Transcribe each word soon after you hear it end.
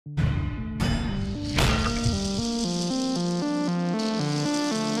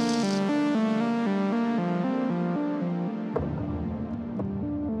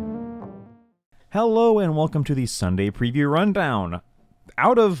Hello and welcome to the Sunday Preview Rundown.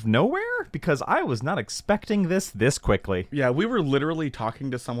 Out of nowhere? Because I was not expecting this quickly. Yeah, we were literally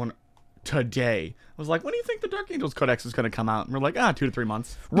talking to someone today. I was like, when do you think the Dark Angels Codex is going to come out? And we're like, 2 to 3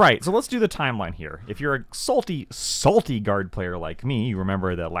 months. Right, so let's do the timeline here. If you're a salty guard player like me, you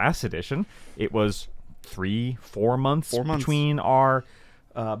remember the last edition, it was 4 months between our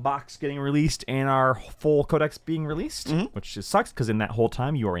box getting released and our full codex being released, which just sucks because in that whole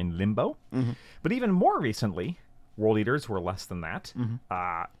time you are in limbo. But even more recently, World Eaters were less than that.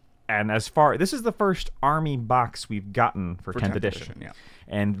 And this is the first army box we've gotten for 10th edition. Yeah.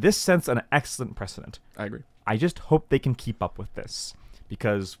 And this sets an excellent precedent. I agree. I just hope they can keep up with this.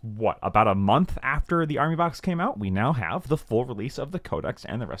 Because, about a month after the army box came out, we now have the full release of the codex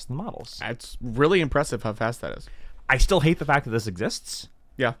and the rest of the models. It's really impressive how fast that is. I still hate the fact that this exists.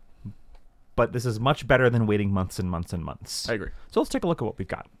 Yeah. But this is much better than waiting months and months and months. I agree. So let's take a look at what we've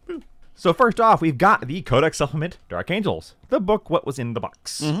got. So first off, we've got the Codex Supplement Dark Angels, the book What Was in the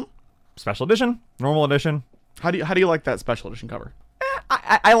Box. Special edition, normal edition. How do you like that special edition cover?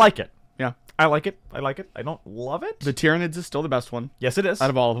 I like it. Yeah. I like it. I don't love it. The Tyranids is still the best one. Yes, it is. Out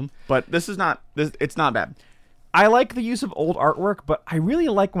of all of them. But it's not bad. I like the use of old artwork, but I really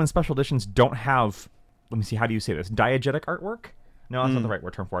like when special editions don't have, let me see, how do you say this? Diegetic artwork? No, that's not the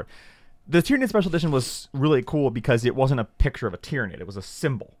right term for it. The Tyranid special edition was really cool because it wasn't a picture of a Tyranid. It was a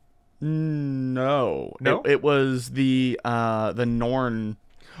symbol. No. No? It was the Norn.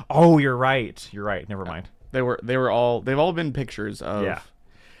 Oh, you're right. You're right. Never mind. They've all been pictures of. Yeah.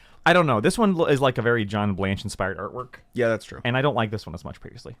 I don't know. This one is like a very John Blanche inspired artwork. Yeah, that's true. And I don't like this one as much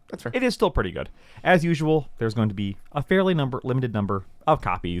previously. That's fair. It is still pretty good. As usual, there's going to be a fairly limited number of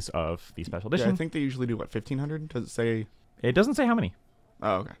copies of the special edition. Yeah, I think they usually do, 1,500? Does it say? It doesn't say how many.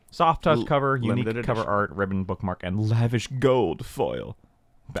 Oh, okay. Soft touch cover, unique Limited cover edition. art, ribbon bookmark, and lavish gold foil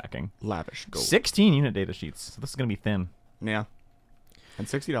backing. Lavish gold. 16 unit data sheets. So this is going to be thin. Yeah. And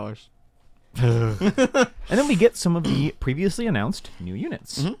 $60. And then we get some of the previously announced new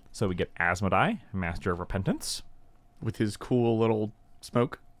units. So we get Asmodai, Master of Repentance. With his cool little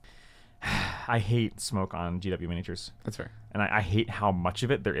smoke. I hate smoke on GW miniatures. That's fair. And I hate how much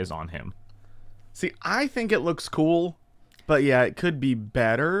of it there is on him. See, I think it looks cool, but yeah, it could be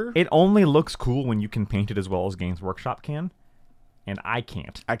better. It only looks cool when you can paint it as well as Games Workshop can. And I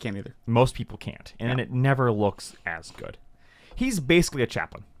can't. I can't either. Most people can't. And it never looks as good. He's basically a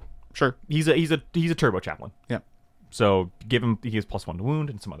chaplain. Sure. He's a turbo chaplain. Yeah. So he has +1 to wound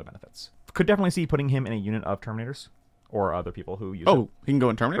and some other benefits. Could definitely see putting him in a unit of Terminators or other people who use it. He can go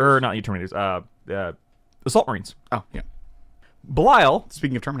in Terminators? Or not Terminators. Assault Marines. Oh, yeah. Belial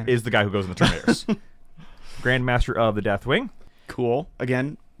Speaking of Terminators. is the guy who goes in the Terminators. Grandmaster of the Deathwing. Cool.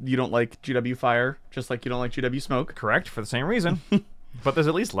 Again, you don't like GW fire, just like you don't like GW smoke. Correct, for the same reason. But there's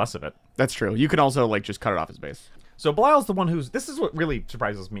at least less of it. That's true. You can also just cut it off his base. So Belial's the one this is what really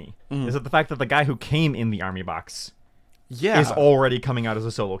surprises me, is that the fact that the guy who came in the army box is already coming out as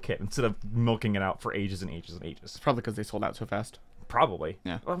a solo kit instead of milking it out for ages and ages and ages. It's probably because they sold out so fast. Probably.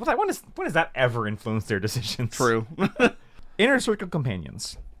 Yeah. When does that ever influence their decisions? True. Inner Circle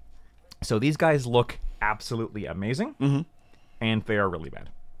Companions. So these guys look absolutely amazing, and they are really bad.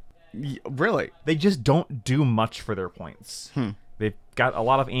 Really? They just don't do much for their points. They've got a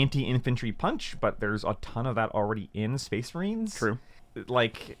lot of anti-infantry punch, but there's a ton of that already in Space Marines. True.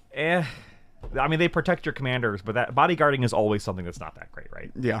 I mean, they protect your commanders, but that bodyguarding is always something that's not that great,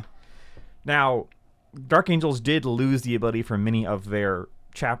 right? Yeah. Now, Dark Angels did lose the ability for many of their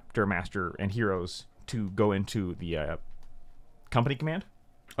chapter master and heroes to go into the company command.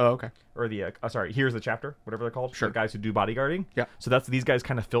 Oh, okay. Or the, here's the chapter, whatever they're called. Sure. The guys who do bodyguarding. Yeah. So these guys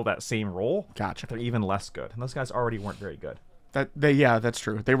kind of fill that same role. Gotcha. They're even less good. And those guys already weren't very good. That's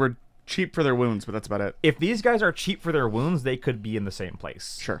true. They were cheap for their wounds, but that's about it. If these guys are cheap for their wounds, they could be in the same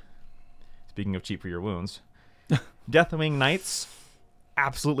place. Sure. Speaking of cheap for your wounds. Deathwing Knights,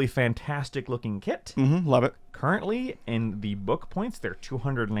 absolutely fantastic looking kit. Love it. Currently, in the book points, they're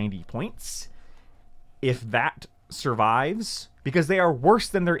 290 points. If that survives, because they are worse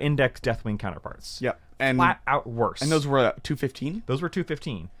than their index Deathwing counterparts. Yep. And flat out worse. And those were 215? Those were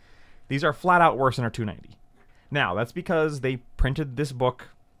 215. These are flat out worse than our 290. Now, that's because they printed this book,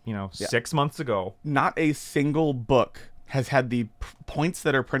 6 months ago. Not a single book has had the points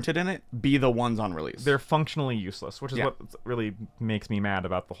that are printed in it be the ones on release. They're functionally useless, which is what really makes me mad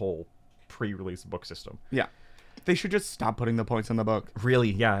about the whole pre-release book system. Yeah. They should just stop putting the points in the book.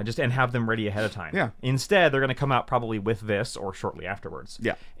 Really, yeah, and have them ready ahead of time. Yeah. Instead, they're going to come out probably with this or shortly afterwards.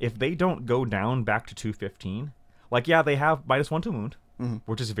 Yeah. If they don't go down back to 215, they have -1 to wound,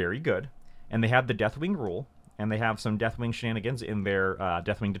 which is very good, and they have the Deathwing rule, and they have some Deathwing shenanigans in their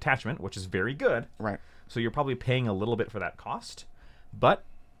Deathwing detachment, which is very good. Right. So you're probably paying a little bit for that cost, but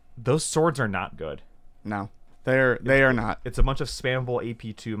those swords are not good. No, they are not. It's a bunch of spammable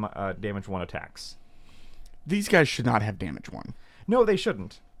AP2 damage 1 attacks. These guys should not have damage 1. No, they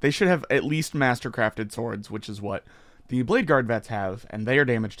shouldn't. They should have at least mastercrafted swords, which is what the Blade Guard vets have, and they are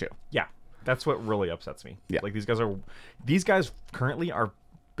damage 2. Yeah, that's what really upsets me. Yeah. Like these guys currently are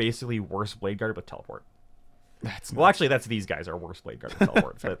basically worse Blade Guard with teleport. Well, actually, that's these guys are worse Blade Guard with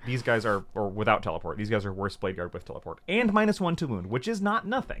teleport. But these guys are, or without teleport, these guys are worse Blade Guard with teleport. And -1 to wound, which is not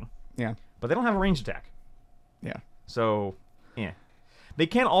nothing. Yeah. But they don't have a ranged attack. Yeah. So, yeah. They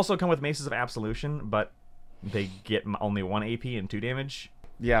can also come with Maces of Absolution, but they get only 1 AP and 2 damage.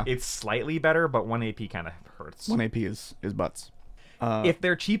 Yeah. It's slightly better, but 1 AP kind of hurts. 1 AP is butts. If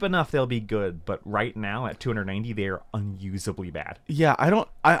they're cheap enough, they'll be good. But right now, at 290, they are unusably bad. Yeah,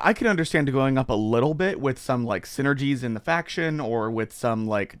 I could understand going up a little bit with some, like, synergies in the faction or with some,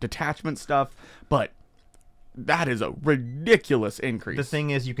 like, detachment stuff, but that is a ridiculous increase. The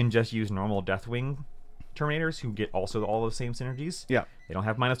thing is, you can just use normal Deathwing Terminators who get also all those same synergies. Yeah. They don't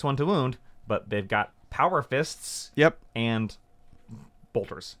have -1 to wound, but they've got Power Fists. Yep. And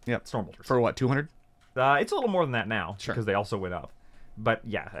Bolters. Yep. Storm Bolters. For what, 200? It's a little more than that now, because they also went up. But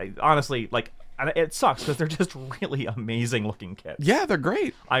yeah, honestly, like, it sucks because they're just really amazing looking kits. Yeah, they're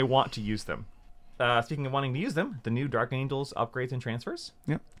great. I want to use them. Speaking of wanting to use them, the new Dark Angels upgrades and transfers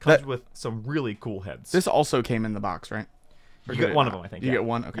comes with some really cool heads. This also came in the box, right? You get one of them, I think. You get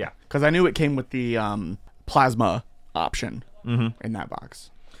one? Okay. Yeah. Because I knew it came with the plasma option in that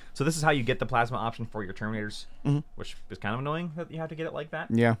box. So this is how you get the plasma option for your Terminators, which is kind of annoying that you have to get it like that.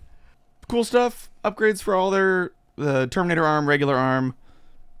 Yeah. Cool stuff. Upgrades for all the Terminator arm, regular arm,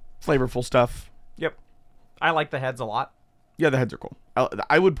 flavorful stuff. Yep. I like the heads a lot. Yeah, the heads are cool.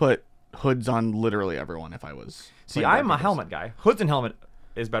 I would put hoods on literally everyone if I was. See, I'm a helmet guy. Hoods and helmet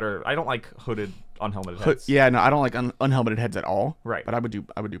is better. I don't like hooded, unhelmeted heads. Yeah, no, I don't like unhelmeted heads at all. Right. But I would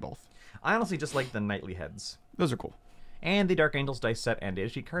do both. I honestly just like the knightly heads. Those are cool. And the Dark Angels dice set and data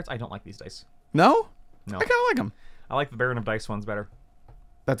sheet cards. I don't like these dice. No? No. I kind of like them. I like the Baron of Dice ones better.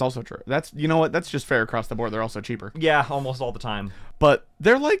 That's also true. You know what? That's just fair across the board. They're also cheaper. Yeah, almost all the time. But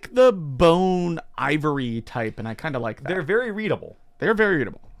they're like the bone ivory type, and I kind of like that. They're very readable. They're very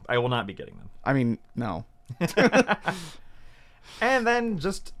readable. I will not be getting them. I mean, no. And then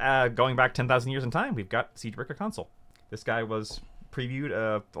just going back 10,000 years in time, we've got Siege Breaker Consul. This guy was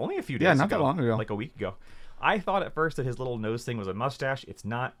previewed only a few days ago. Yeah, not that long ago. Like a week ago. I thought at first that his little nose thing was a mustache. It's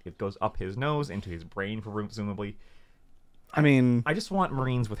not. It goes up his nose into his brain, presumably. I mean, I just want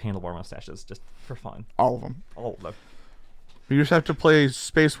Marines with handlebar mustaches, just for fun. all of them. All of them. You just have to play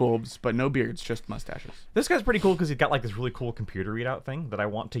Space Wolves, but no beards, just mustaches. This guy's pretty cool because he's got like this really cool computer readout thing that I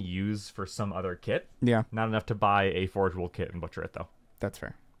want to use for some other kit. Yeah. Not enough to buy a Forge World kit and butcher it, though. That's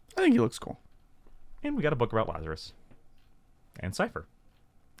fair. I think he looks cool. And we got a book about Lazarus. And Cypher.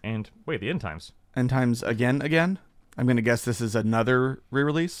 And, wait, the End Times. End Times again? I'm going to guess this is another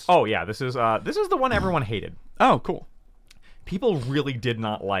re-release? Oh, yeah, this is the one everyone hated. Oh, cool. People really did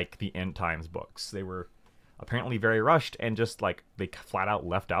not like the End Times books. They were apparently very rushed and just like they flat out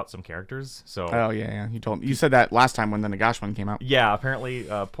left out some characters. So oh yeah, you said that last time when the Nagash one came out. Yeah, apparently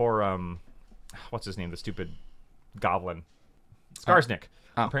poor what's his name, the stupid goblin Skarsnik.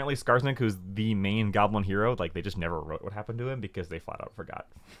 Oh. Apparently Skarsnik, who's the main goblin hero, like they just never wrote what happened to him because they flat out forgot.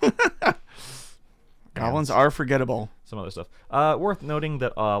 Goblins are forgettable. Some other stuff. Worth noting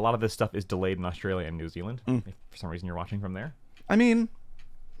that a lot of this stuff is delayed in Australia and New Zealand. If for some reason you're watching from there. I mean,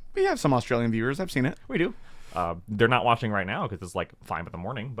 we have some Australian viewers. I've seen it. We do. They're not watching right now because it's like 5 in the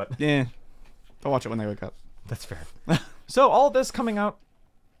morning, but yeah, they'll watch it when they wake up. That's fair. So all this going out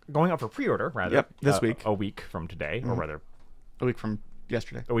for pre-order, rather. Yep, this week. A week from today, or rather, a week from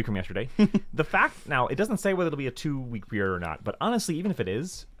yesterday. A week from yesterday. The fact, now, it doesn't say whether it'll be a 2-week pre-order or not, but honestly, even if it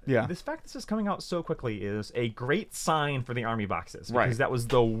is, this fact this is coming out so quickly is a great sign for the army boxes, because that was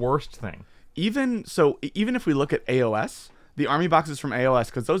the worst thing. Even if we look at AOS, the army boxes from AOS,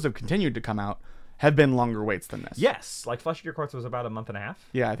 because those have continued to come out, have been longer waits than this. Yes, like Flesh of Your Courts was about a month and a half.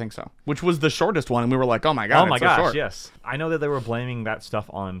 Yeah, I think so. Which was the shortest one, and we were like, oh my god, oh my it's so gosh, short. Yes. I know that they were blaming that stuff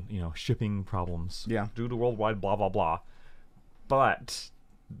on, shipping problems. Yeah. Due to worldwide blah, blah, blah. But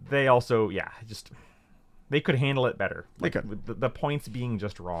they also, they could handle it better. They could. The points being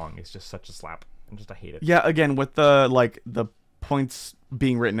just wrong is just such a slap. I hate it. Yeah, again, with the points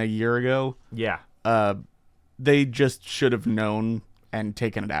being written a year ago. Yeah. They just should have known and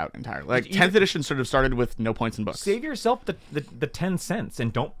taken it out entirely. Like, 10th edition sort of started with no points in books. Save yourself the 10 cents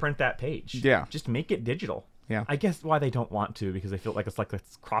and don't print that page. Yeah. Just make it digital. Yeah. I guess why they don't want to, because they feel like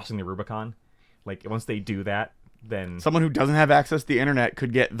it's crossing the Rubicon. Like once they do that, then Someone who doesn't have access to the internet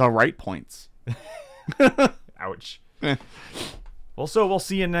could get the right points. ouch. Well, so we'll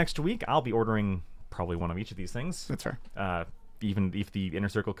see you next week. I'll be ordering probably one of each of these things. That's fair. Even if the Inner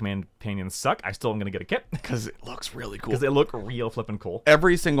Circle companions suck, I still am going to get a kit. Because it looks really cool. Because they look real flippin' cool.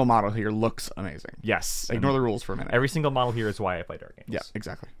 Every single model here looks amazing. Yes. Ignore the rules for a minute. Every single model here is why I play Dark Angels. Yeah,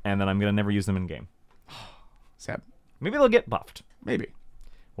 exactly. And then I'm going to never use them in game. Sad. Maybe they'll get buffed. Maybe.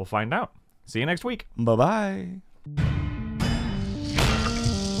 We'll find out. See you next week. Bye-bye.